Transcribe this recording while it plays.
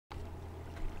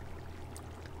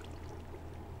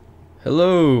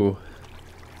Hello,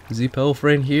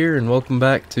 ZPelfrain here, and welcome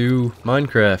back to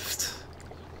Minecraft.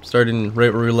 Starting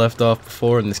right where we left off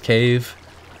before in this cave.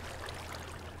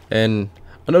 And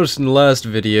I noticed in the last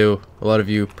video, a lot of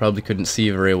you probably couldn't see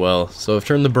very well, so I've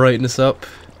turned the brightness up.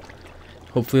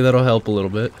 Hopefully that'll help a little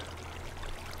bit.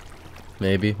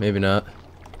 Maybe, maybe not.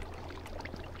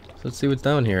 So let's see what's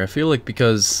down here. I feel like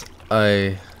because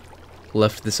I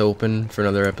left this open for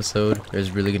another episode, there's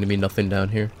really going to be nothing down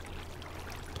here.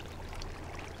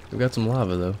 We got some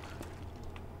lava though.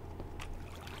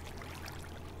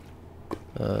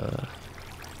 Let's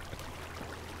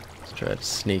try to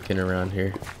sneak in around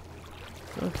here.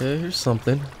 Okay, here's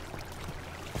something.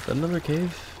 Is that another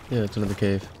cave? Yeah, it's another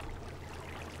cave.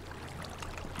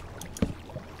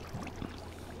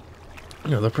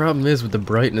 You know, the problem is with the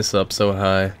brightness up so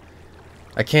high,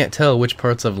 I can't tell which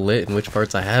parts I've lit and which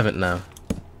parts I haven't now.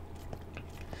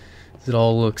 It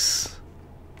all looks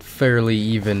fairly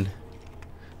even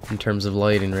in terms of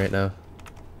lighting right now.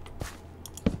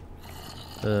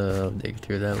 I'll dig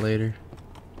through that later.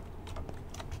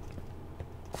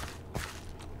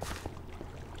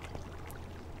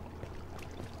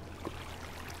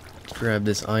 Let's grab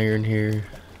this iron here.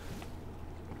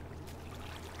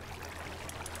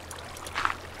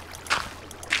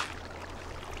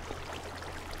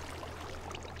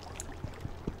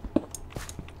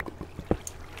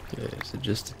 Okay, is it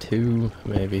just a 2?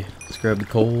 Maybe. Let's grab the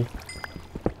coal.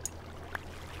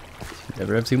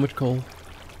 Never have too much coal.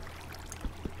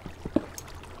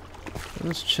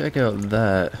 Let's check out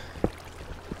that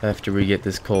after we get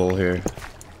this coal here.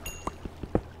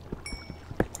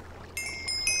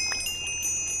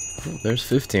 Oh, there's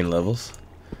 15 levels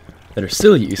that are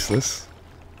still useless.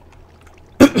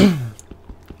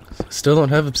 Still don't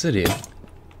have obsidian.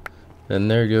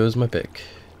 And there goes my pick.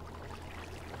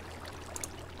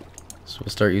 So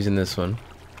we'll start using this one.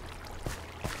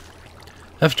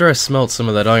 After I smelt some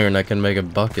of that iron, I can make a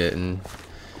bucket and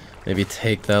maybe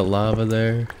take that lava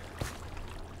there.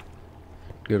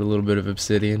 Get a little bit of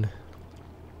obsidian.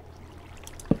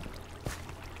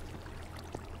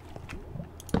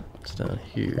 It's down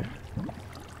here.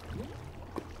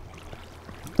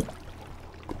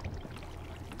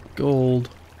 Gold.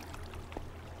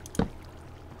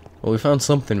 Well, we found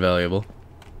something valuable.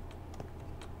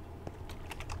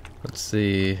 Let's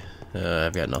see.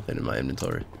 I've got nothing in my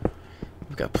inventory.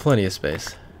 We've got plenty of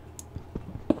space.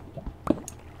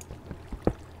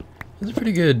 There's a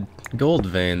pretty good gold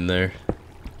vein there.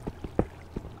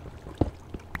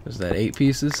 Was that 8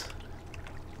 pieces?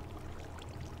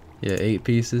 Yeah, 8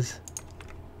 pieces.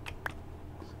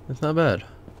 That's not bad.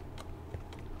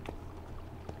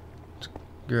 Let's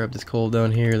grab this coal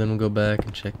down here, then we'll go back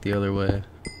and check the other way.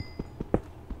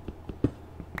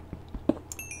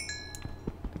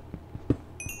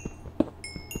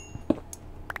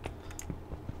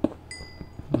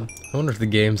 I wonder if the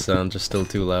game sounds are still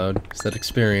too loud, because that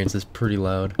experience is pretty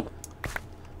loud.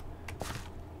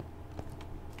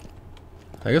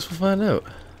 I guess we'll find out.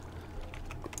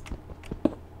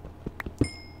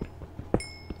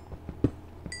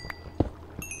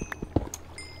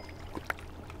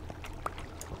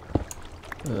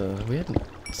 We haven't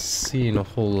seen a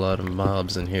whole lot of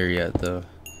mobs in here yet, though.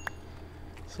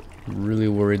 So I'm really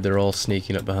worried they're all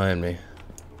sneaking up behind me.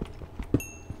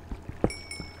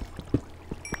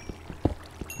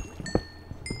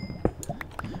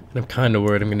 And I'm kind of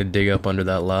worried I'm going to dig up under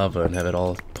that lava and have it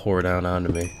all pour down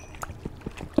onto me.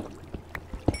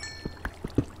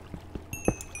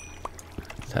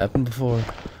 It's happened before.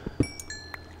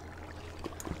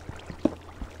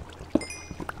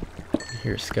 I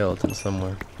hear a skeleton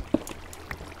somewhere.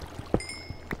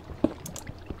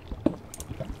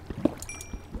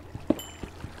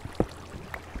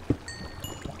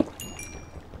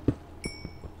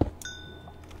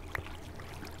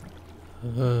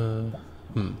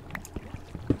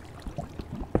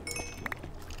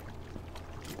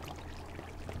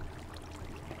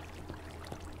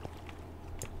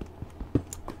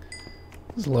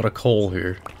 There's a lot of coal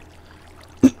here.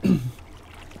 It's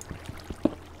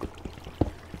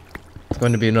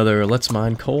going to be another Let's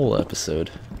Mine Coal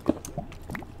episode.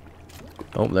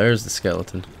 Oh, there's the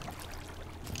skeleton.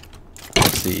 I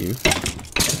see you.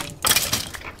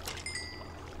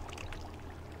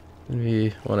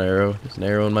 Maybe one arrow. There's an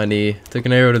arrow in my knee. Took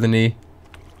an arrow to the knee.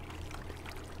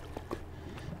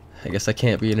 I guess I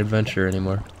can't be an adventurer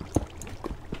anymore.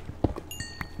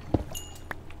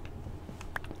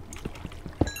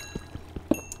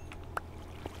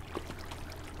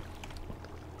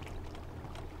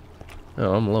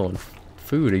 Oh, I'm low on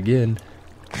food again.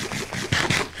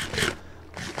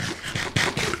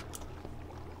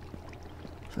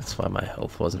 That's why my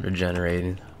health wasn't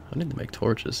regenerating. I need to make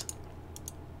torches.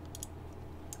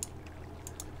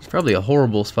 It's probably a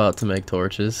horrible spot to make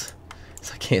torches,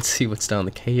 so I can't see what's down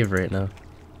the cave right now.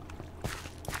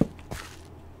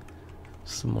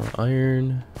 Some more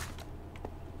iron.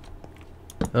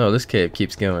 Oh, this cave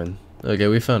keeps going. Okay,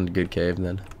 we found a good cave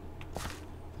then.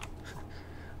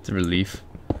 It's a relief.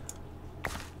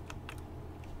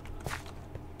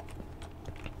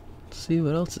 Let's see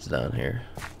what else is down here.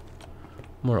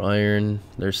 More iron.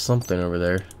 There's something over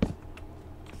there.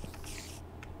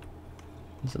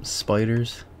 Some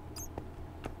spiders.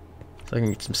 So I can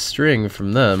get some string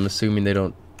from them, assuming they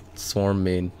don't swarm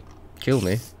me and kill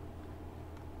me.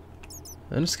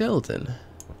 And a skeleton.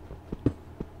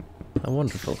 How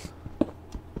wonderful.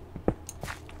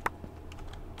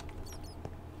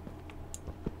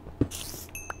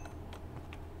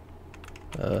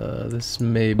 This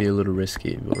may be a little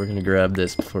risky, but we're gonna grab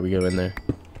this before we go in there.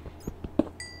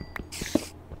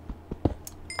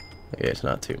 Okay, it's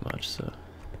not too much, so.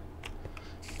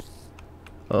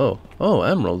 Oh,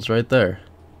 emeralds right there.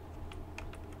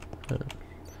 I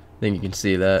think you can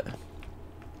see that.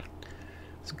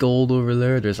 There's gold over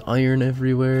there, there's iron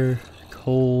everywhere,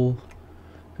 coal.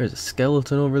 There's a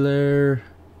skeleton over there.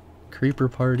 Creeper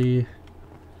party.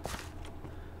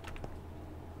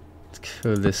 Let's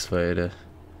go this way to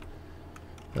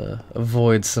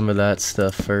avoid some of that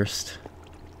stuff first.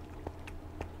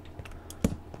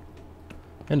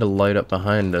 And to light up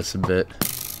behind us a bit.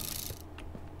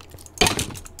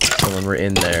 So when we're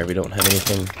in there, we don't have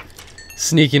anything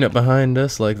sneaking up behind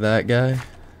us like that guy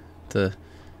to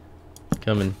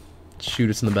come and shoot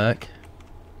us in the back.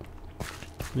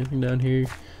 Anything down here?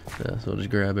 Yeah, so we'll just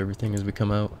grab everything as we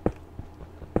come out.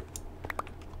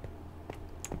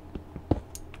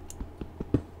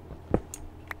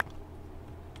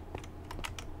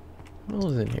 What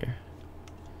was in here?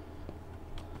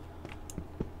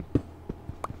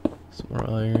 Some more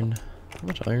iron. How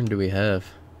much iron do we have?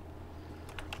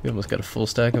 We almost got a full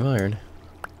stack of iron.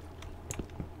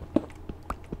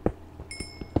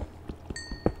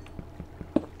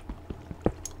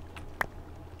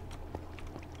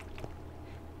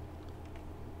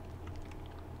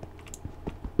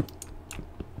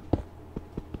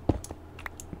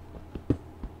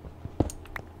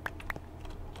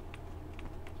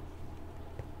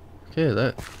 Okay,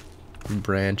 that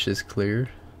branch is cleared.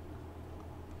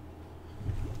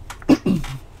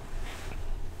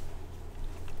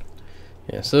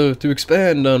 Yeah, so to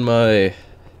expand on my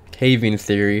caving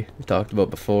theory we talked about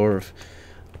before of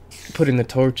putting the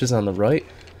torches on the right,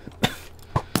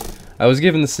 I was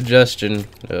given the suggestion,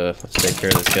 let's take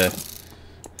care of this guy.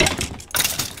 I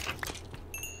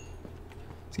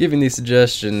was given the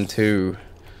suggestion to,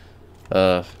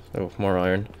 oh, more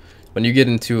iron. When you get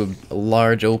into a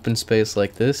large open space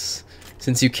like this,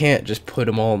 since you can't just put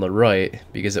them all on the right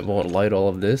because it won't light all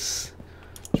of this,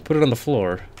 just put it on the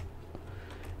floor.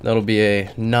 That'll be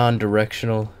a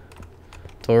non-directional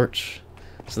torch.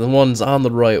 So the ones on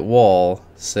the right wall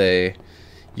say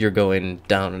you're going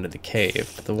down into the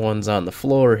cave. But the ones on the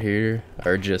floor here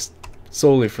are just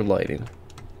solely for lighting.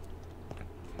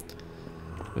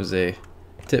 It was a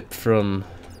tip from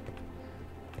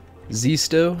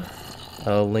Zisto.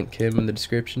 I'll link him in the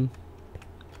description.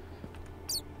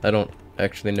 I don't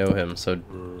actually know him, so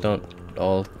don't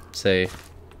all say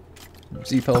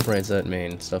ZPelfrain sent me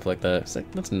and stuff like that. It's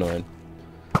like, that's annoying.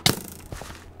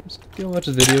 Just go watch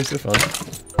his videos, they're fun.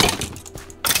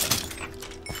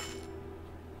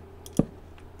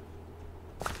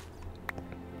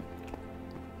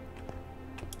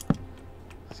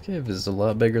 This cave is a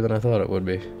lot bigger than I thought it would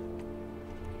be.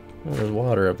 Oh, there's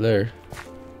water up there.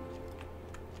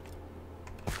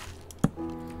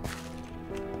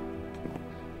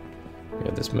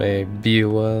 Yeah, this may be a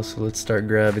while, so let's start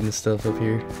grabbing the stuff up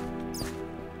here.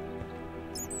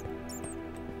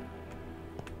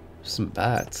 Some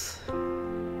bats.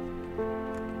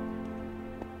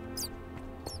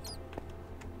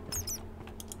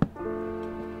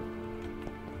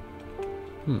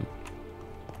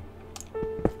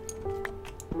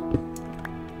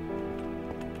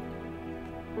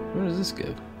 Where does this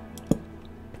go?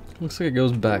 Looks like it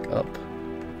goes back up.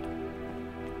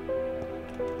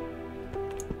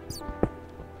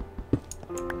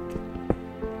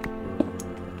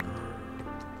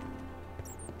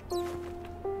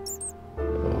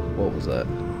 What was that?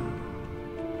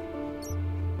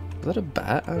 Is that a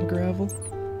bat on gravel?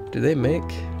 Do they make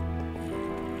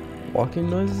walking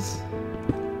noises?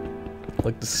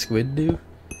 Like the squid do?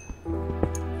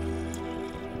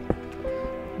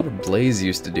 Remember Blaze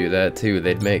used to do that too.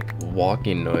 They'd make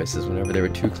walking noises whenever they were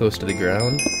too close to the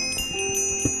ground.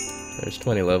 There's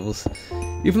 20 levels.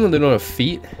 Even though they don't have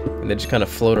feet, and they just kind of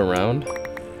float around,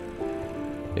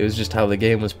 it was just how the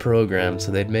game was programmed,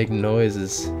 so they'd make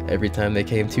noises every time they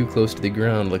came too close to the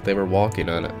ground, like they were walking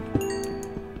on it.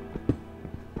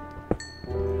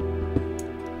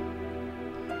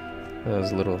 That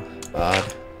was a little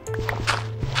odd. There's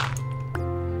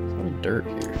a lot of dirt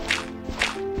here.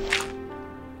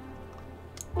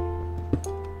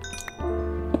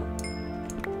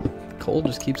 Coal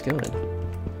just keeps going.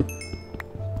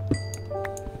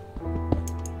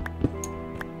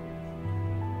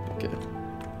 Okay.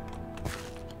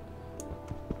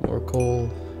 More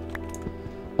coal.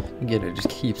 Again, it just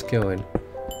keeps going.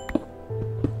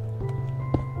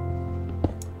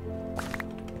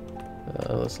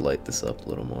 Let's light this up a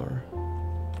little more.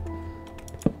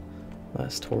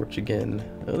 Last torch again.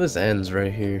 Oh, this ends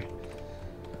right here.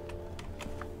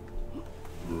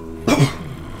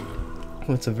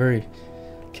 It's a very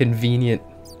convenient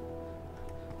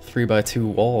 3x2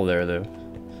 wall there, though.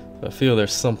 I feel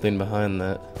there's something behind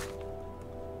that.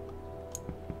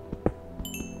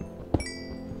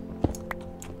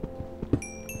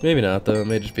 Maybe not, though. It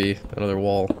may just be another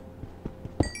wall.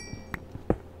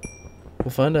 We'll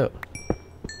find out.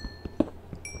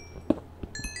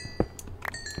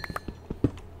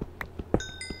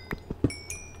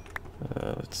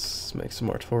 Let's make some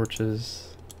more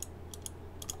torches.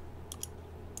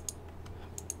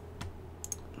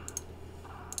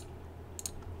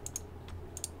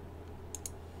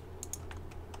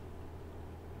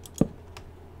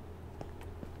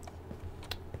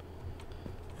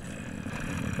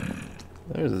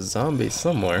 There's a zombie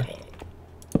somewhere.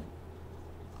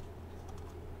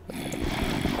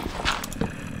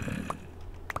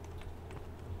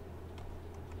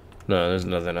 No, there's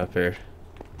nothing up here.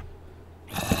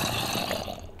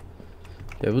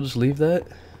 Yeah, we'll just leave that.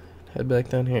 Head back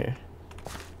down here.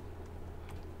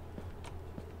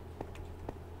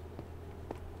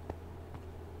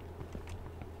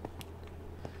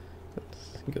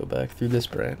 Let's go back through this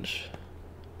branch.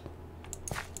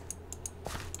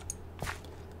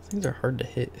 Things are hard to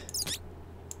hit.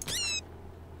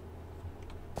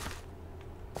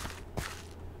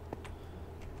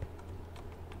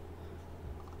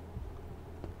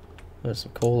 There's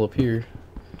some coal up here.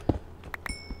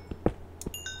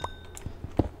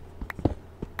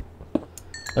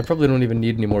 I probably don't even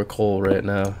need any more coal right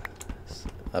now.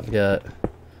 I've got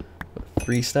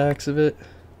 3 stacks of it.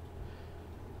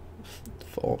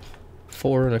 4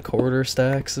 1/4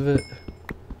 stacks of it.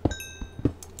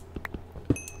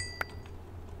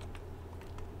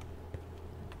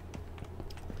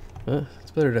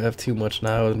 It's better to have too much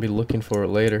now than be looking for it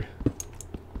later.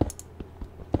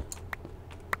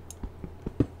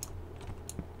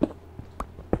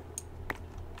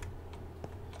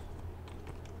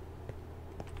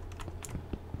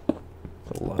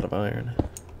 A lot of iron.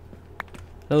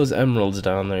 Those emeralds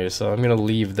down there, so I'm gonna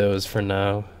leave those for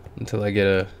now until I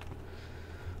get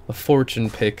a fortune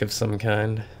pick of some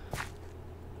kind.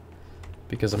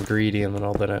 Because I'm greedy and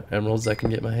all the emeralds I can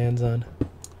get my hands on.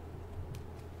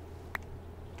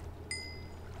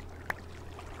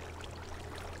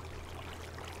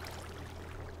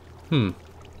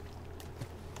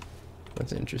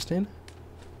 That's interesting.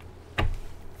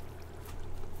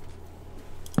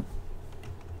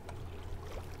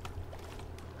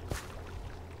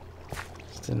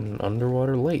 It's an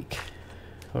underwater lake.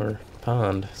 Or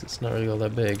pond. It's not really all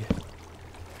that big.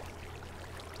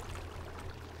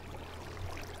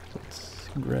 Let's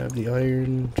grab the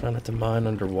iron. Try not to mine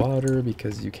underwater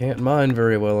because you can't mine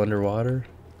very well underwater.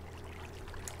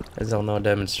 As I'll now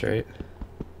demonstrate.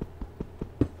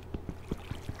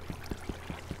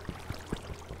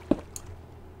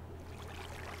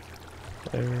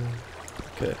 There.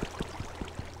 Okay.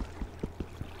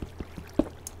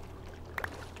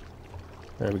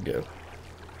 There we go.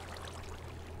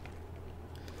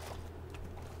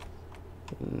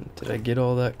 Did I get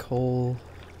all that coal?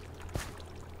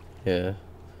 Yeah.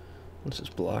 Let's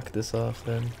just block this off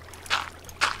then.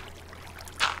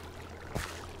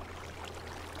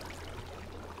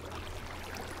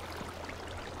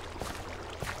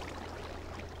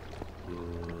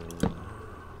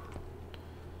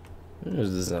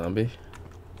 There's the zombie.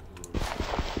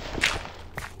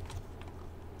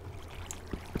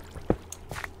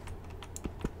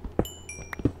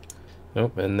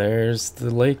 Nope, and there's the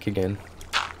lake again.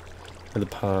 Or the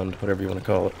pond, whatever you want to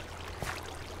call it.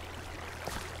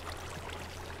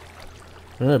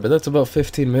 Alright, but that's about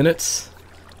 15 minutes.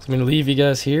 So I'm going to leave you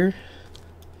guys here.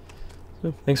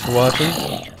 So, thanks for watching.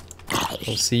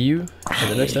 We'll see you in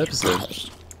the next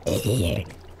episode.